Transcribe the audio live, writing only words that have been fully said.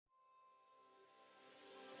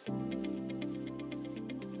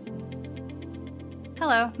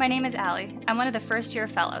Hello, my name is Allie. I'm one of the first-year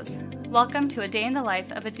fellows. Welcome to a day in the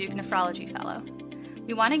life of a Duke Nephrology Fellow.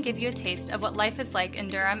 We want to give you a taste of what life is like in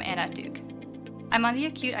Durham and at Duke. I'm on the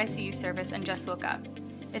acute ICU service and just woke up.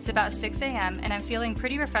 It's about 6 a.m. and I'm feeling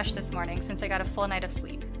pretty refreshed this morning since I got a full night of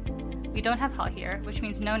sleep. We don't have hall here, which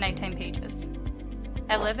means no nighttime pages.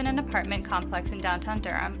 I live in an apartment complex in downtown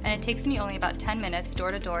Durham, and it takes me only about 10 minutes door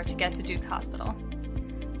to door to get to Duke Hospital.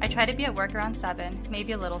 I try to be at work around 7,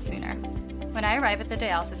 maybe a little sooner. When I arrive at the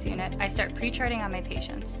dialysis unit, I start pre-charting on my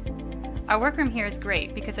patients. Our workroom here is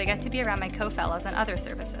great because I get to be around my co-fellows on other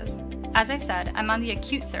services. As I said, I'm on the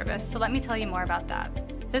acute service, so let me tell you more about that.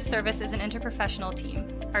 This service is an interprofessional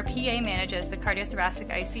team. Our PA manages the cardiothoracic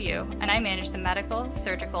ICU, and I manage the medical,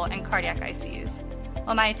 surgical, and cardiac ICUs.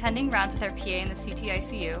 While my attending rounds with our PA in the CT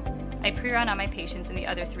ICU, I pre-run on my patients in the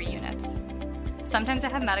other 3 units. Sometimes I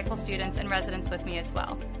have medical students and residents with me as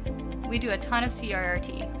well. We do a ton of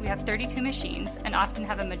CRRT. We have 32 machines and often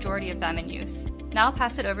have a majority of them in use. Now I'll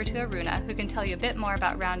pass it over to Aruna, who can tell you a bit more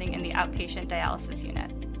about rounding in the outpatient dialysis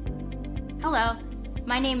unit. Hello,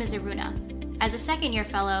 my name is Aruna. As a second-year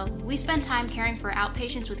fellow, we spend time caring for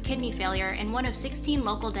outpatients with kidney failure in one of 16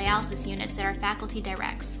 local dialysis units that our faculty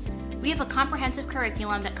directs. We have a comprehensive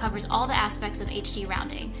curriculum that covers all the aspects of HD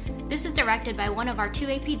rounding. This is directed by one of our 2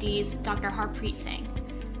 APDs, Dr. Harpreet Singh.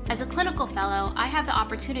 As a clinical fellow, I have the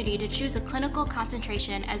opportunity to choose a clinical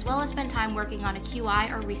concentration as well as spend time working on a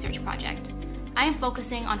QI or research project. I am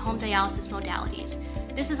focusing on home dialysis modalities.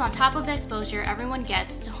 This is on top of the exposure everyone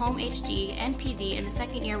gets to home HD and PD in the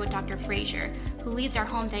second year with Dr. Frazier, who leads our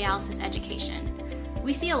home dialysis education.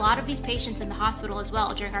 We see a lot of these patients in the hospital as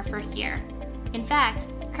well during our first year. In fact,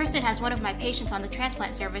 Kirsten has one of my patients on the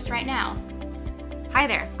transplant service right now. Hi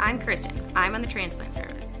there, I'm Kirsten. I'm on the transplant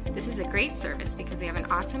service. This is a great service because we have an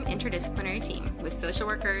awesome interdisciplinary team with social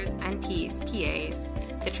workers, NPs, PAs,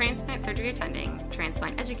 the transplant surgery attending,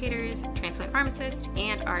 transplant educators, transplant pharmacists,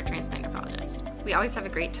 and our transplant nephrologist. We always have a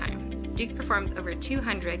great time. Duke performs over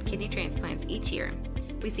 200 kidney transplants each year.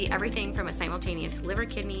 We see everything from a simultaneous liver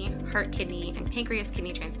kidney, heart kidney, and pancreas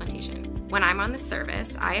kidney transplantation. When I'm on the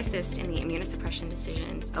service, I assist in the immunosuppression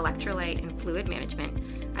decisions, electrolyte and fluid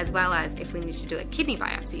management, as well as if we need to do a kidney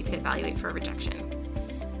biopsy to evaluate for rejection.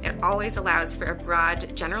 It always allows for a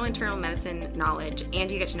broad general internal medicine knowledge,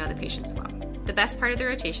 and you get to know the patients well. The best part of the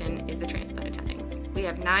rotation is the transplant attendings. We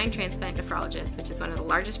have 9 transplant nephrologists, which is one of the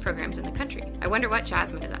largest programs in the country. I wonder what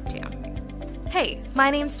Jasmine is up to. Hey, my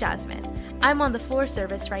name's Jasmine. I'm on the floor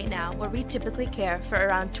service right now, where we typically care for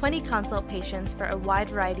around 20 consult patients for a wide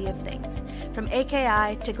variety of things, from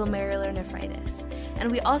AKI to glomerular nephritis. And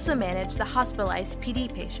we also manage the hospitalized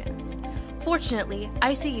PD patients. Fortunately,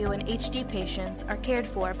 ICU and HD patients are cared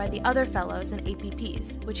for by the other fellows and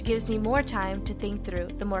APPs, which gives me more time to think through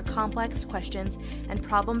the more complex questions and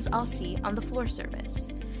problems I'll see on the floor service.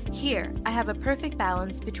 Here, I have a perfect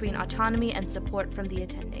balance between autonomy and support from the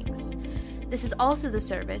attendings. This is also the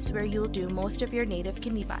service where you'll do most of your native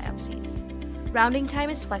kidney biopsies. Rounding time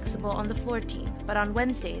is flexible on the floor team, but on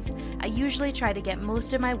Wednesdays, I usually try to get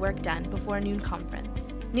most of my work done before noon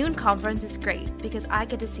conference. Noon conference is great because I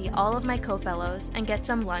get to see all of my co-fellows and get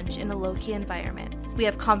some lunch in a low-key environment. We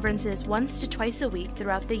have conferences once to twice a week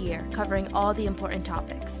throughout the year, covering all the important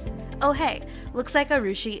topics. Oh hey, looks like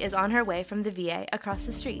Arushi is on her way from the VA across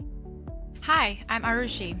the street. Hi, I'm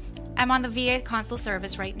Arushi. I'm on the VA console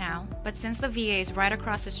service right now, but since the VA is right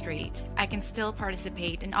across the street, I can still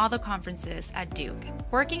participate in all the conferences at Duke.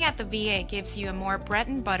 Working at the VA gives you a more bread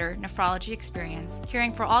and butter nephrology experience,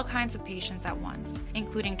 caring for all kinds of patients at once,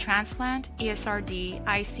 including transplant, ESRD,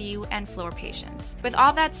 ICU, and floor patients. With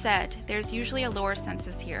all that said, there's usually a lower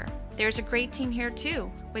census here. There's a great team here too,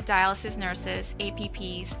 with dialysis nurses,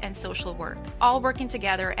 APPs, and social work, all working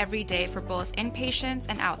together every day for both inpatients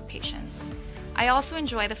and outpatients. I also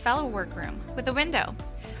enjoy the fellow workroom with a window.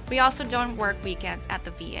 We also don't work weekends at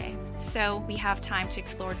the VA, so we have time to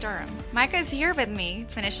explore Durham. Micah is here with me,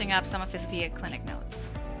 finishing up some of his VA clinic notes.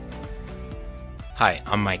 Hi,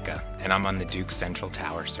 I'm Micah, and I'm on the Duke Central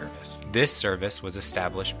Tower service. This service was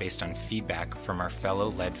established based on feedback from our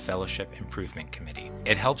fellow-led Fellowship Improvement Committee.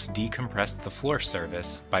 It helps decompress the floor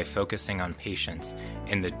service by focusing on patients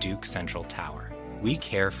in the Duke Central Tower. We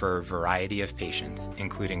care for a variety of patients,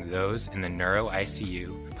 including those in the neuro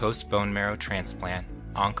ICU, post-bone marrow transplant,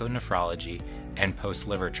 onconephrology, and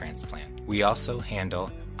post-liver transplant. We also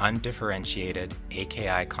handle undifferentiated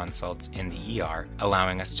AKI consults in the ER,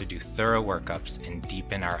 allowing us to do thorough workups and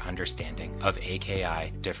deepen our understanding of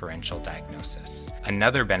AKI differential diagnosis.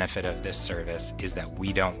 Another benefit of this service is that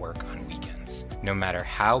we don't work on weekends. No matter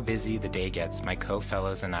how busy the day gets, my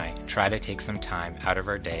co-fellows and I try to take some time out of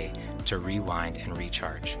our day to rewind and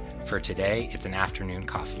recharge. For today, it's an afternoon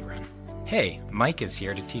coffee run. Hey, Mike is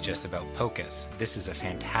here to teach us about POCUS. This is a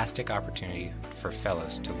fantastic opportunity for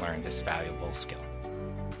fellows to learn this valuable skill.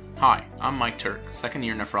 Hi, I'm Mike Turk, second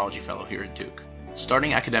year nephrology fellow here at Duke.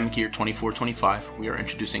 Starting academic year 24-25, we are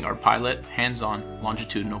introducing our pilot, hands-on,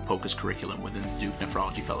 longitudinal POCUS curriculum within the Duke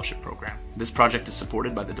Nephrology Fellowship Program. This project is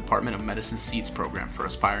supported by the Department of Medicine SEEDS program for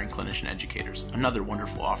aspiring clinician educators, another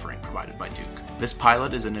wonderful offering provided by Duke. This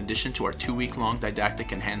pilot is in addition to our 2-week-long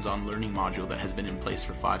didactic and hands-on learning module that has been in place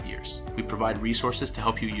for 5 years. We provide resources to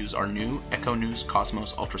help you use our new EchoNews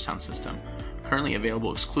Cosmos ultrasound system, currently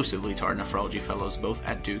available exclusively to our nephrology fellows both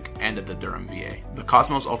at Duke and at the Durham VA. The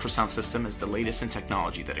Cosmos ultrasound system is the latest in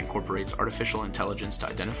technology that incorporates artificial intelligence to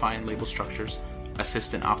identify and label structures,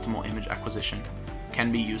 assist in optimal image acquisition,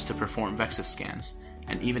 can be used to perform VEXIS scans,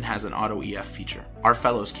 and even has an auto EF feature. Our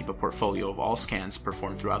fellows keep a portfolio of all scans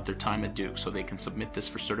performed throughout their time at Duke so they can submit this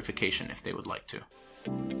for certification if they would like to.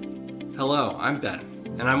 Hello, I'm Ben,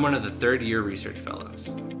 and I'm one of the third-year research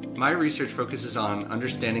fellows. My research focuses on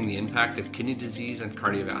understanding the impact of kidney disease and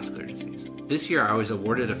cardiovascular disease. This year I was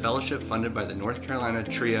awarded a fellowship funded by the North Carolina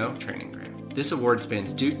TRIO Training Program. This award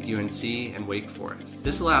spans Duke, UNC, and Wake Forest.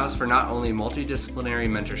 This allows for not only multidisciplinary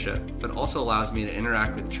mentorship, but also allows me to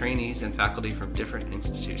interact with trainees and faculty from different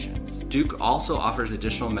institutions. Duke also offers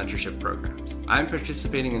additional mentorship programs. I'm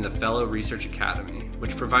participating in the Fellow Research Academy,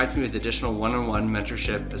 which provides me with additional one-on-one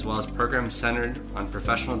mentorship as well as programs centered on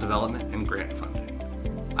professional development and grant funding.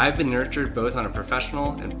 I've been nurtured both on a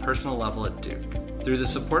professional and personal level at Duke. Through the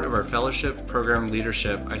support of our fellowship program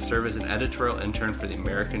leadership, I serve as an editorial intern for the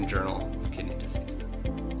American Journal of Kidney Disease.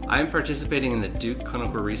 I am participating in the Duke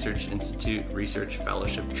Clinical Research Institute Research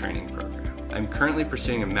Fellowship Training Program. I'm currently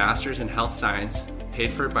pursuing a master's in health science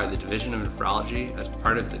paid for by the Division of Nephrology as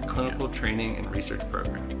part of the Clinical Training and Research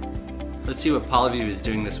Program. Let's see what Pallavi is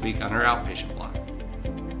doing this week on her outpatient block.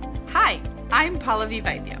 Hi, I'm Pallavi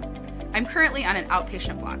Vaidya. I'm currently on an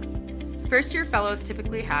outpatient block. First-year fellows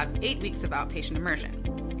typically have 8 weeks of outpatient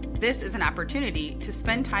immersion. This is an opportunity to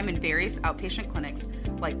spend time in various outpatient clinics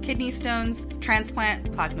like kidney stones,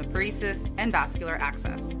 transplant, plasmapheresis, and vascular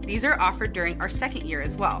access. These are offered during our second year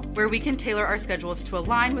as well, where we can tailor our schedules to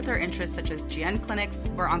align with our interests such as GN clinics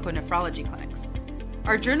or onconephrology clinics.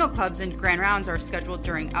 Our journal clubs and grand rounds are scheduled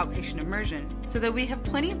during outpatient immersion so that we have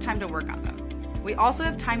plenty of time to work on them. We also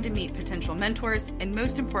have time to meet potential mentors, and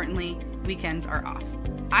most importantly, weekends are off.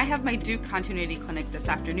 I have my Duke Continuity Clinic this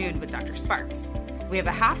afternoon with Dr. Sparks. We have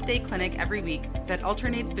a half-day clinic every week that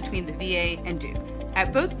alternates between the VA and Duke.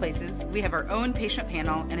 At both places, we have our own patient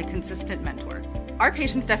panel and a consistent mentor. Our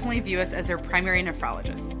patients definitely view us as their primary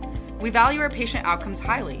nephrologists. We value our patient outcomes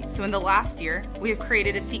highly, so in the last year, we have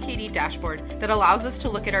created a CKD dashboard that allows us to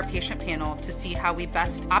look at our patient panel to see how we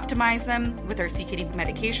best optimize them with our CKD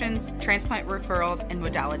medications, transplant referrals, and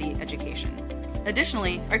modality education.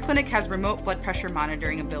 Additionally, our clinic has remote blood pressure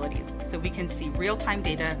monitoring abilities, so we can see real-time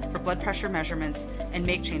data for blood pressure measurements and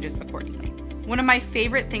make changes accordingly. One of my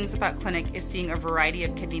favorite things about clinic is seeing a variety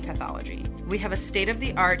of kidney pathology. We have a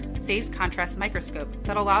state-of-the-art phase contrast microscope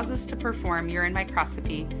that allows us to perform urine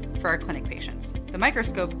microscopy for our clinic patients. The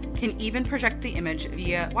microscope can even project the image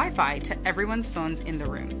via Wi-Fi to everyone's phones in the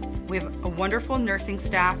room. We have a wonderful nursing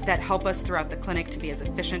staff that help us throughout the clinic to be as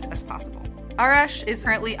efficient as possible. Arash is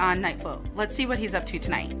currently on night float. Let's see what he's up to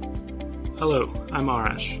tonight. Hello, I'm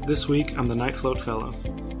Arash. This week, I'm the Night Float Fellow.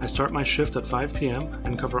 I start my shift at 5 p.m.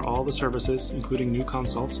 and cover all the services, including new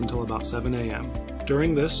consults, until about 7 a.m.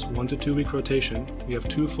 During this 1 to 2 week rotation, we have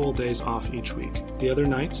 2 full days off each week. The other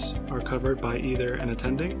nights are covered by either an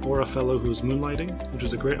attending or a fellow who's moonlighting, which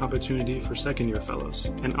is a great opportunity for second-year fellows.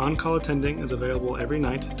 And on-call attending is available every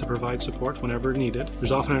night to provide support whenever needed.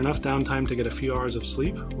 There's often enough downtime to get a few hours of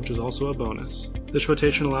sleep, which is also a bonus. This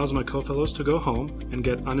rotation allows my co-fellows to go home and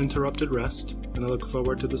get uninterrupted rest, and I look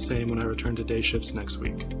forward to the same when I return to day shifts next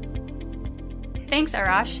week. Thanks,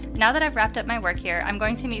 Arash. Now that I've wrapped up my work here, I'm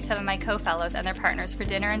going to meet some of my co-fellows and their partners for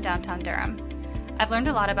dinner in downtown Durham. I've learned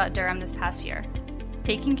a lot about Durham this past year.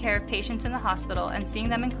 Taking care of patients in the hospital and seeing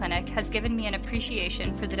them in clinic has given me an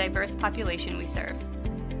appreciation for the diverse population we serve.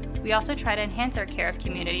 We also try to enhance our care of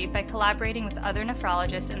community by collaborating with other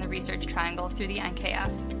nephrologists in the Research Triangle through the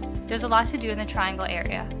NKF. There's a lot to do in the Triangle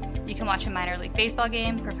area. You can watch a minor league baseball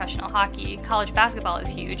game, professional hockey, college basketball is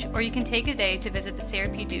huge, or you can take a day to visit the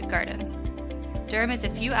CRP Duke Gardens. Durham is a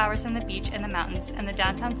few hours from the beach and the mountains, and the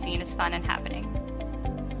downtown scene is fun and happening.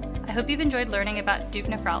 I hope you've enjoyed learning about Duke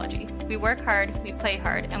Nephrology. We work hard, we play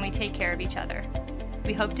hard, and we take care of each other.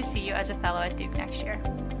 We hope to see you as a fellow at Duke next year.